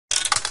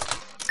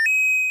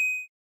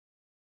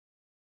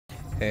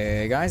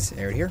Hey guys,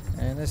 Airradda here,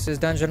 and this is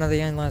Dungeon of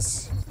the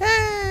Endless.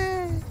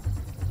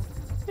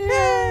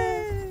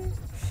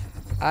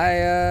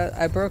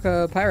 I broke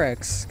a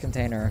Pyrex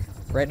container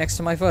right next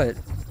to my foot,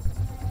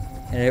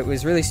 and it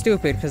was really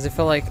stupid because it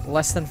felt like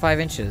less than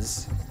 5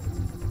 inches,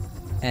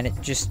 and it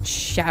just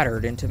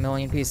shattered into a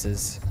million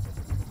pieces.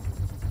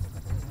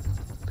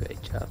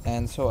 Great job.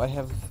 And so I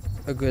have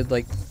a good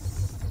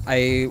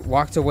I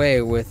walked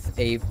away with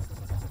a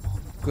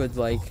good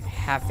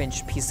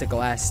half-inch piece of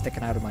glass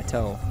sticking out of my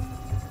toe.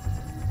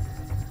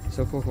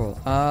 So cool.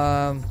 So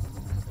I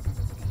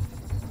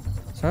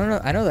don't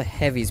know. I know the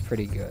heavy's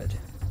pretty good.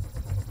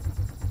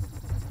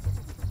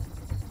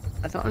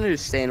 I don't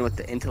understand what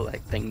the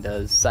intellect thing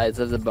does. Size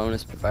of the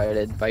bonus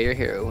provided by your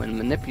hero when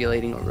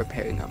manipulating or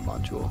repairing a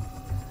module.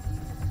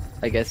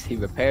 I guess he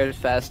repairs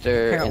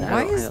faster, and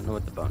I don't know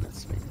what the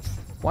bonus means.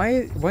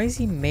 Why is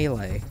he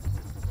melee?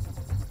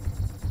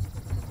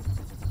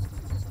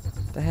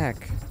 The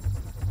heck?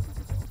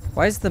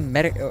 Why is the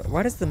medic?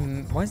 Why is the?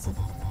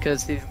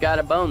 Because he's got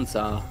a bone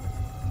saw.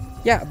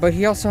 Yeah, but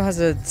he also has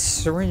a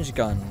syringe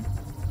gun.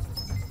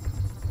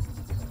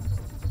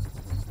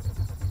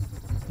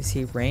 Is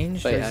he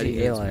ranged or is he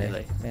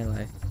melee?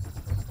 Melee.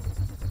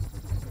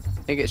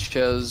 I think it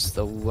shows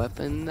the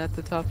weapon at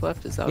the top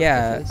left. Is that what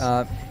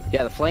Yeah.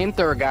 Yeah, the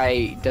flamethrower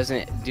guy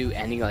doesn't do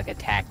any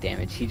attack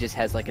damage. He just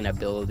has an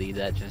ability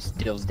that just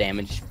deals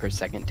damage per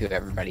second to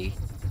everybody.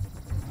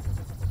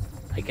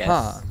 I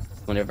guess.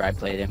 Whenever I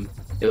played him,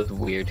 it was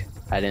weird.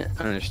 I didn't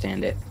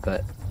understand it,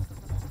 but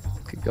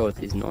could go with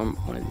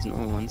one of these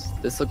normal ones.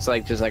 This looks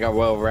like just a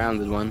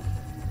well-rounded one.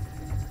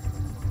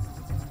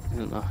 I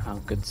don't know how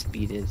good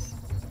speed is.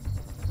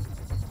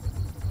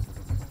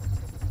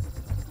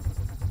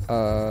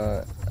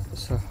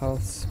 So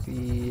health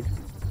speed.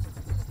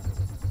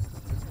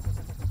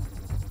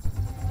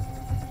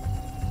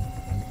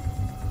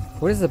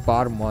 What is the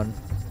bottom one?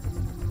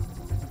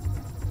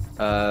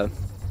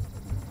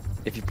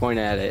 If you point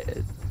at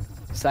it,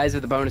 size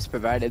of the bonus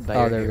provided by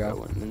your hero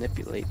when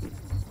manipulating.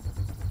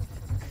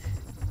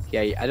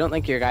 Yeah, I don't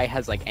think your guy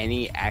has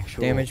any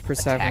actual damage per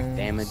attack seconds.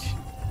 damage.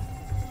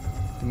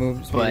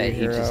 Moves, but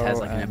he just has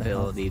an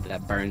ability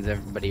that burns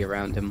everybody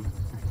around him.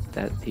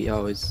 That he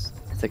always,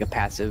 it's like a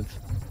passive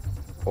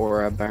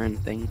aura burn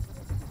thing.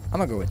 I'm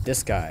gonna go with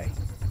this guy.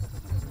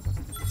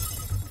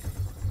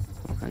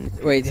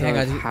 Wait, hang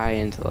on. High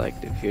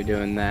intellect if you're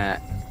doing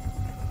that.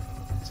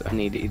 So I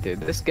need either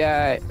this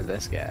guy or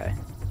this guy.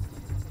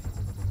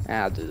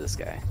 I'll do this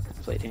guy.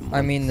 I played him once.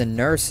 I mean, the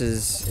nurse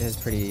is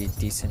pretty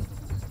decent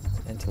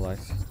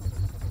intellect.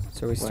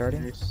 So we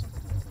starting? Nurse?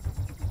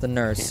 The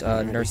nurse,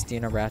 Nurse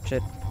Dina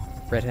Ratchet,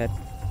 redhead.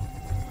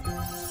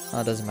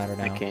 Oh, it doesn't matter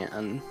now. I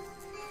can't.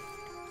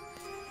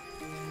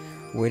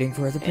 Waiting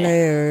for the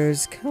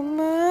players. Come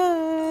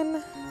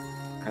on.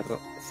 It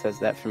says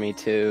that for me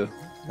too.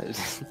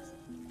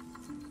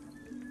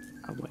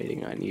 I'm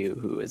waiting on you.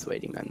 Who is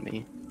waiting on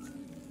me?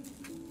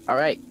 All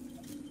right.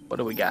 What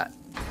do we got?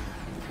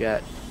 We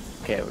got.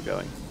 Okay, we're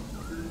going.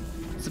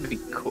 This would be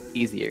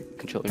easier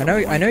controlling.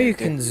 I know you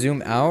can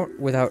zoom out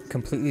without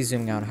completely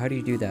zooming out. How do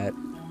you do that?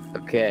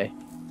 Okay.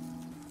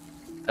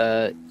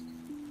 I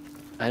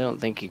don't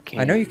think you can.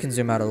 I know you can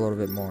zoom out a little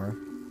bit more.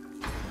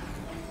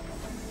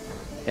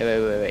 Hey,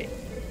 wait.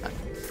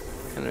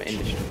 Kind of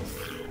industry.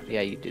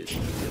 Yeah, you do deal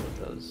with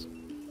those.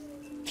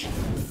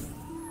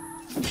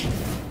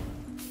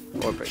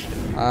 Or break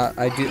them.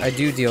 I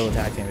do deal with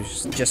attack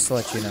damage, just to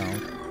let you know.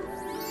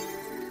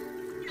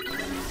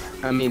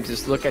 I mean,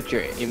 just look at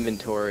your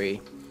inventory.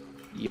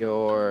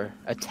 Your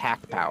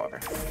attack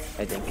power,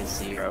 I think, is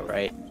 0,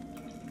 right?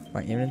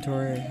 My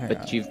inventory? Hang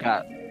on. You've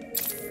got...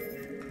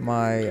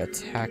 My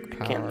attack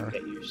power. I can't look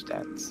at your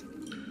stats.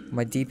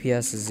 My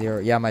DPS is 0.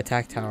 Yeah, my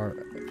attack tower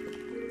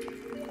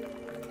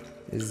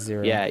is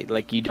 0. Yeah,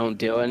 you don't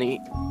deal any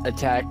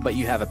attack, but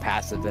you have a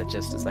passive that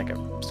just is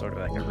sort of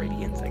like a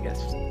radiance, I guess.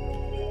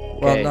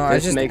 Well, okay, no, I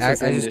just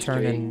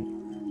turn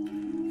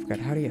in... Forgot,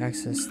 how do you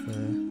access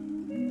the...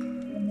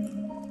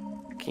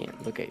 I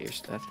can't look at your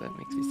stuff, that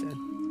makes me sad.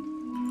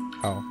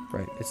 Oh,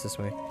 right, it's this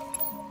way.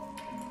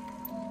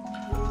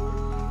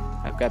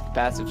 I've got the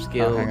passive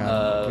skill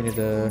of we need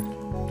the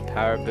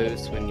power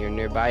boost when you're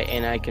nearby,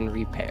 and I can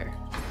repair.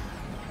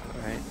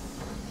 Alright.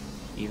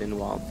 Even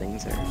while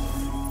things are...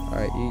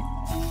 Alright,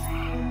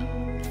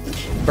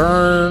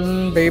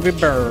 burn, baby,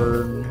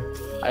 burn.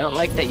 I don't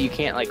like that you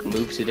can't,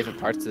 move to different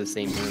parts of the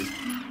same room.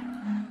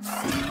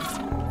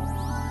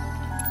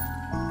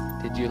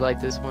 Did you light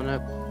this one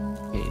up?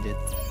 Yeah, you did.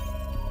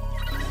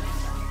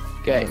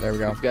 Okay, there we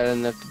go. We've got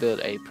enough to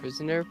build a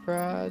prisoner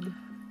prod.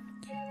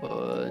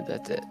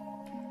 That's it.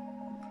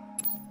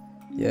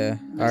 Yeah,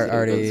 I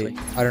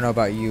don't know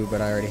about you, but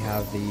I already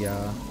have the,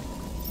 I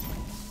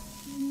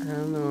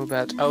don't know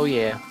about... Oh,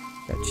 yeah.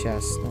 That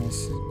chest,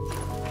 nice.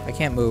 I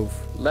can't move.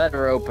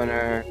 Letter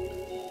opener.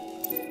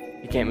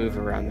 You can't move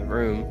around the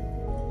room.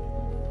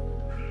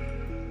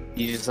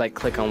 You just,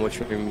 click on which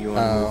room you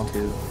want to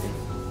move to.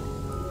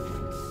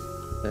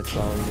 That's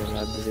all you're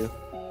allowed to do.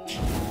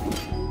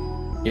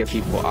 Your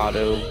people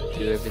auto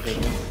do everything.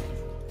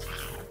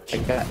 I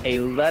got a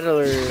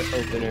letter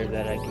opener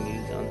that I can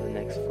use on the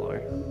next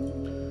floor.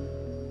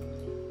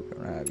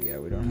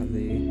 We don't have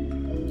the...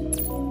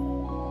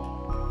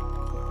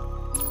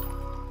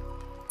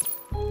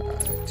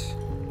 Alright.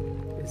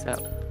 Is that...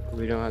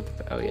 We don't have...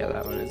 Oh yeah,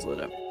 that one is lit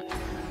up.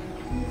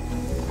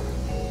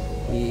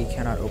 We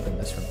cannot open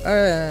this from...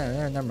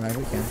 never mind,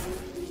 we can.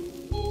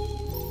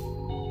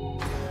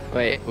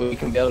 Wait, we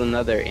can build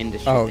another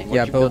industry thing.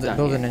 Yeah, build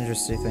an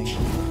industry thing.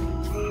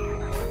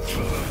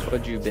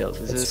 What'd you build?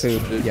 Is It's this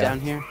food, down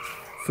here?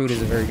 Food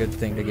is a very good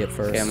thing to get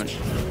first. Okay, I'm gonna...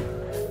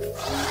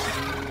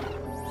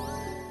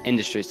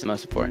 Industry is the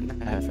most important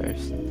to have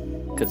first.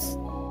 Because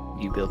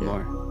you build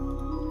more.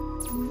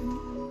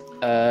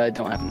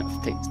 Don't have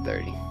enough. It takes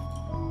 30.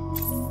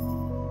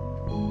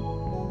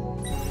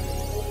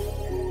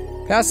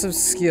 Passive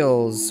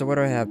skills. So what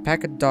do I have?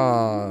 Pack of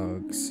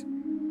dogs.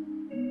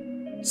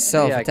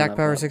 Self. Yeah, attack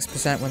power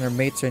 6% when their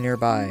mates are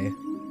nearby.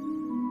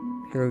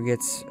 Hero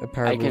gets a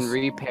power boost. I can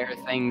repair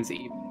things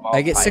even while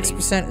I get fighting.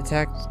 6%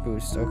 attack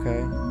boost.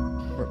 Okay.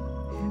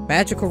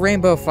 Magical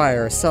rainbow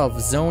fire. Self.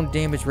 Zone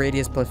damage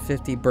radius plus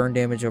 50. Burn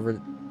damage over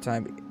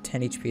time.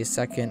 10 HP a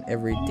second.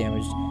 Every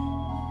damage.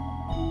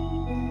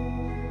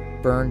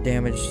 Burn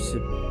damage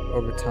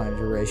over time.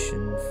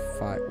 Duration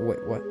 5.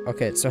 Wait, what?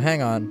 Okay, so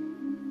hang on.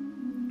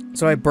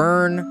 So I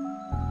burn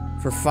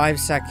for 5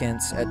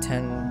 seconds at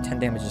 10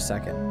 damage a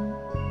second.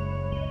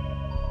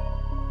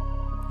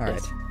 Alright.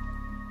 Yes.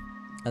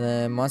 And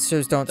then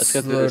monsters don't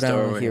slow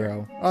down the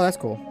hero. Oh, that's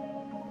cool.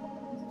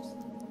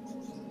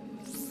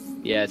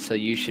 Yeah, so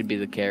you should be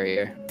the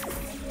carrier.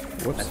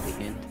 Whoops. At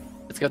the end.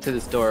 Let's go to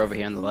this door over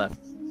here on the left.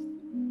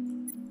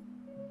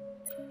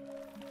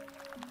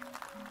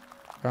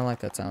 I don't like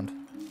that sound.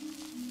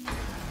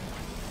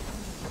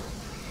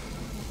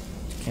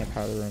 Can't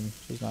power the room.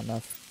 There's not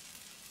enough.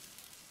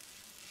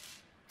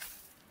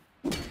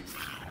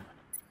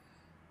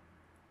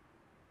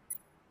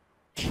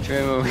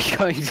 Where are we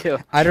going to?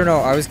 I don't know.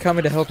 I was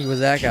coming to help you with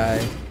that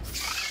guy.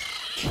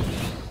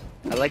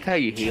 I like how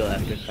you heal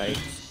after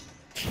fights.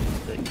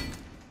 Like,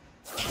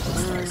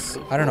 Nice.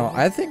 I don't know.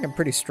 I think I'm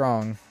pretty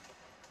strong.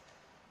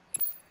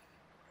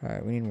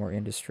 Alright, we need more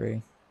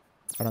industry.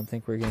 I don't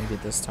think we're gonna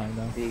get this time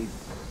though.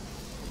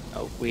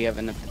 oh, we have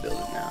enough to build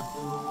it now.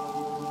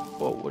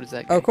 Whoa, what is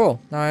that guy? Oh, cool.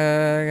 Now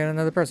I got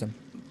another person.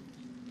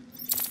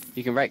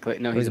 You can right click.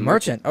 No, He's a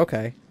merchant.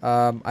 Okay.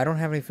 I don't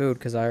have any food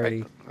because I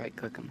already... Right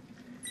click him.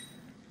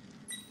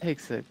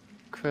 Takes a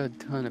crud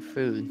ton of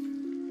food.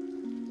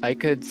 I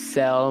could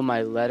sell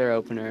my letter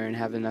opener and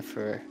have enough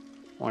for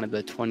one of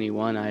the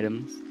 21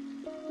 items.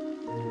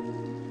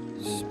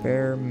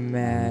 Spare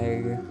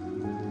mag.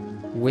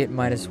 Wit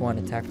 -1,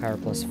 attack power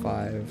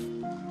 +5.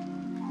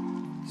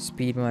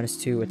 Speed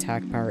 -2,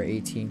 attack power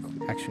 18,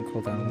 action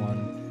cooldown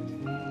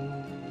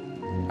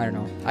 1. I don't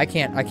know. I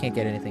can't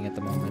get anything at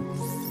the moment.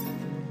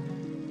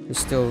 There's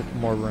still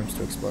more rooms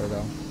to explore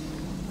though.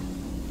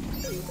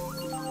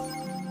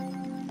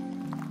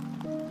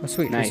 Oh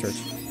sweet, Nice.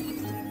 research.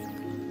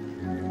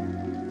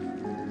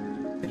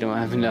 I don't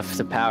have enough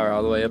to power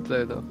all the way up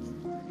there though.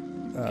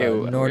 Okay,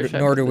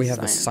 nor do we have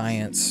the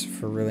science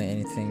for really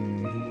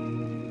anything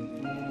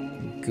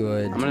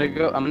good. I'm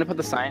gonna put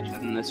the science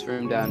in this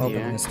room down Open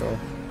here. the store.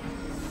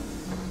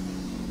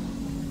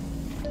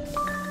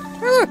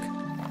 Hey, look!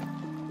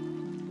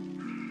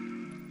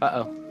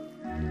 Uh-oh.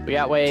 We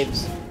got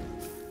waves.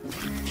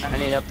 I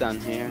need help down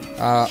here.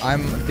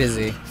 I'm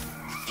busy.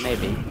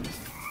 Maybe.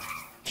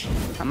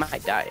 I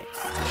might die.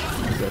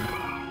 Good.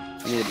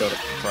 I need to build a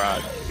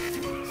frog.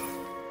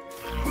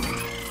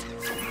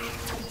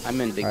 I'm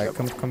in big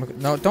trouble. Come.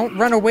 No, don't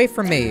run away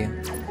from me.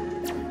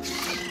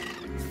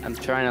 I'm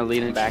trying to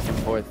lead him back and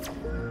forth.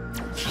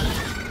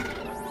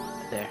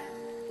 There.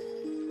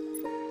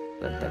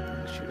 Let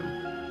that shoot him.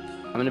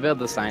 I'm gonna build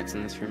the science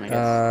in this room, I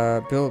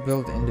guess.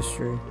 Build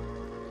industry.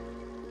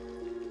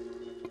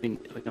 We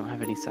don't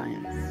have any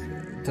science.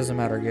 Doesn't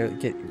matter.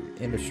 Get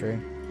industry.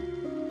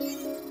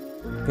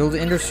 Build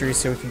industry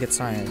so we can get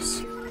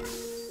science.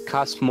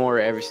 Costs more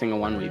every single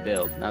one we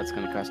build. Now it's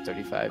gonna cost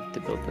 35 to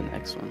build the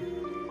next one.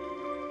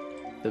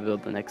 To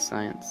build the next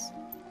science.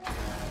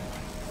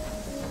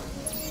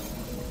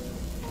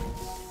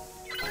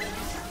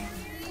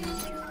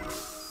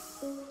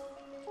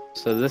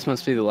 So this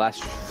must be the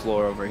last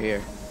floor over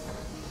here.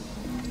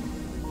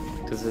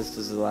 Because this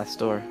is the last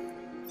door.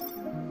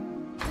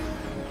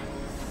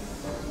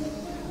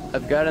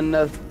 I've got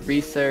enough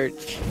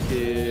research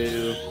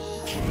to...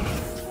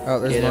 Oh,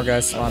 there's more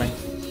guys spawning.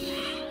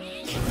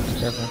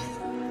 Careful.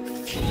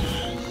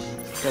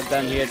 Get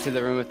down here to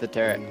the room with the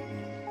turret.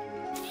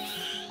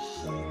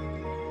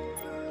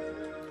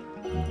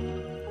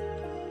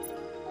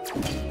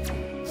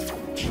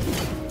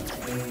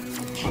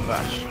 Oh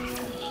gosh.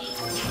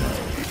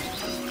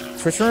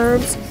 Switch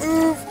rooms.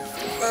 Move.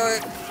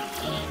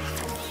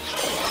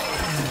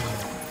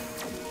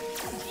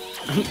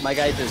 My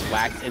guy just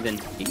whacked and then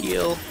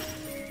heal.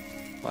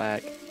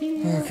 Whack.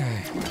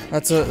 Okay.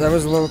 That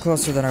was a little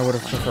closer than I would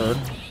have preferred.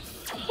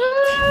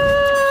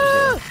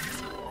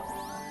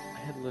 I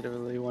had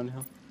literally 1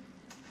 health.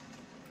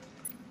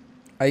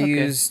 I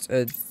used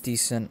a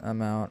decent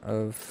amount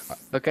of...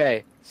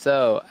 Okay,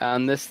 so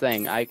on this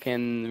thing, I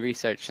can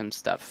research some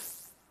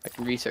stuff. I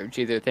can research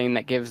either thing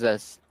that gives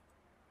us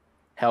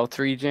health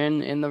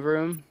regen in the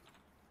room,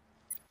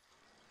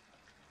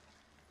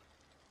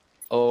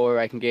 or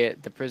I can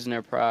get the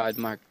Prisoner Prod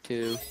Mark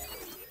II.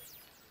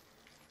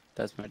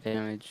 Does my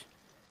damage.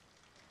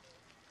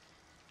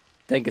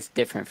 I think it's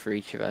different for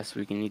each of us.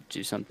 We can need to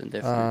do something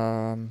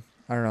different.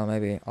 I don't know,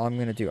 maybe. I'm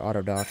gonna do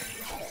auto dock.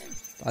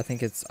 I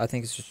think it's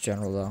just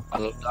general though.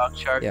 Auto dock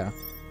shark? Yeah.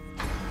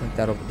 I think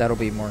that'll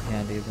be more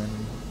handy than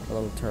a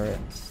little turret.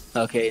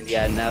 Okay,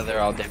 yeah, now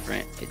they're all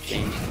different. It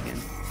changed again.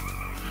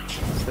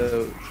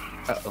 So,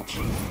 uh-oh.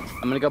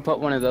 I'm gonna go put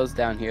one of those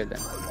down here then.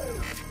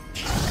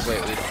 Wait,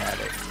 we don't have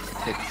it.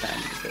 Take the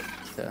time to get it,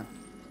 so.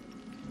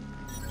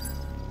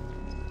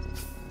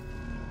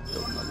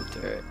 Build another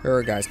turret. There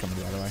are guys coming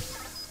the other way.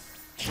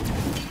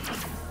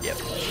 Yep.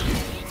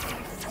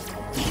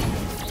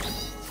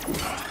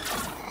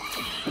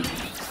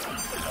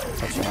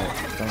 Touch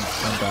out.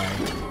 Don't die.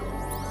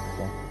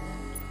 Cool.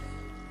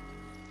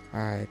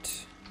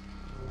 Alright.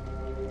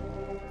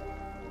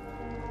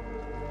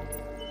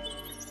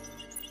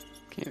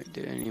 Can't we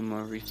do any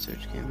more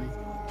research, can we?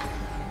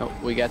 Oh,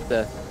 we got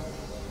the...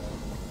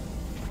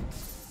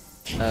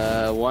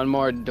 one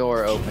more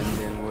door opened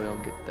and we'll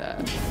get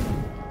that.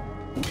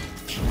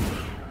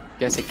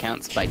 Guess it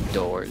counts by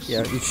doors.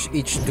 Yeah,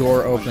 each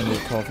door opened it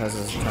qualifies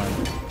as a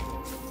turn.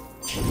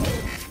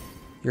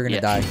 You're gonna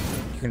die.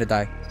 You're gonna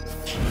die.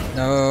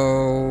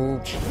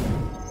 No.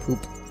 Poop.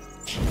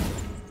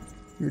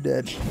 You're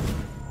dead.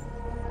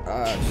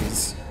 Ah,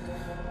 jeez.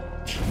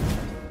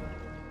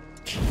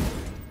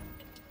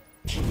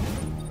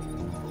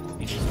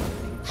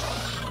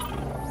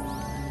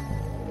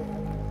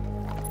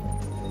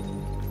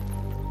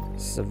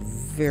 This is a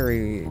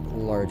very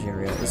large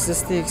area. Is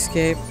this the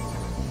escape?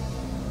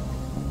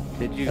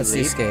 Did you That's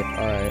leave? the escape.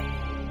 Alright.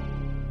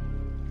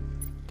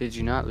 Did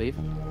you not leave?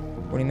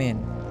 What do you mean?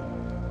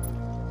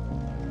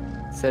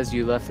 It says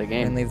you left the You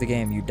didn't game. leave the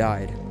game. You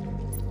died.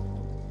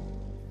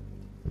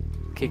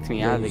 Kicked me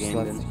Yeah, out of the you just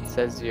game. left Then the- it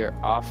says you're You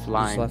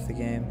offline. just left the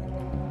game.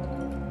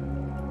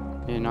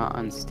 You're not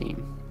on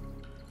Steam.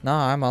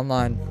 Nah, I'm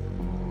online.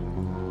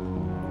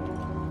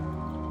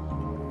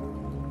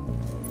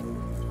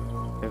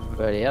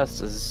 Everybody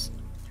else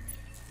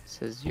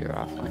says you're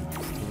offline.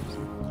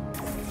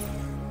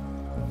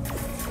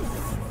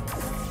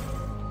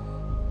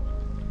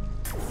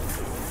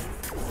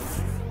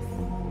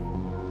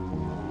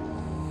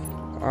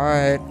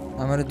 Alright,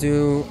 I'm gonna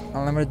do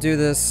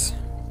this.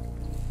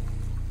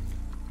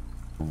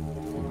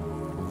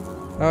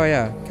 Oh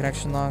yeah,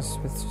 connection lost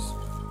with...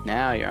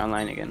 Now you're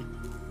online again.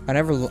 I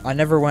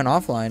never went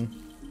offline.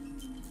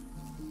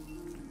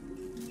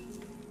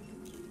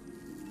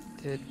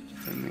 Did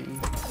for me.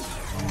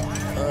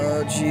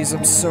 Oh jeez,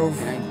 I'm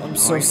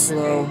so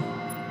slow.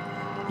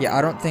 Yeah,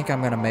 I don't think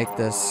I'm gonna make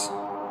this.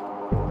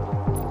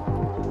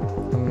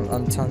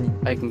 I'm telling you,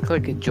 I can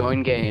click a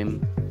join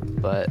game,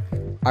 but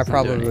I it's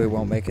not doing probably it.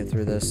 won't make it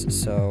through this,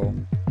 so...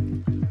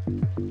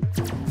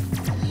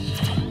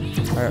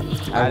 I didn't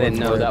wouldn't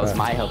know worry that was about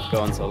my health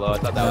going so low. I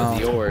thought that was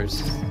No.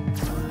 yours.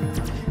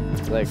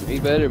 Like, we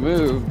better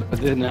move.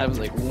 But then I was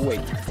like, wait.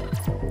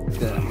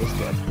 Then I was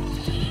dead.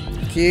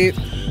 it. Keep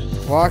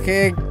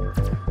walking.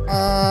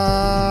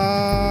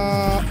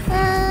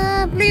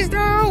 Please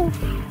no!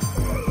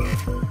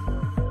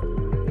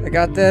 I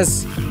got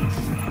this.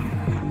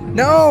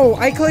 No!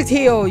 I clicked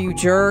heal, you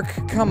jerk.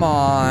 Come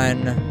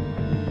on.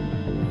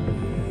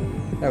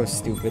 That was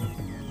stupid.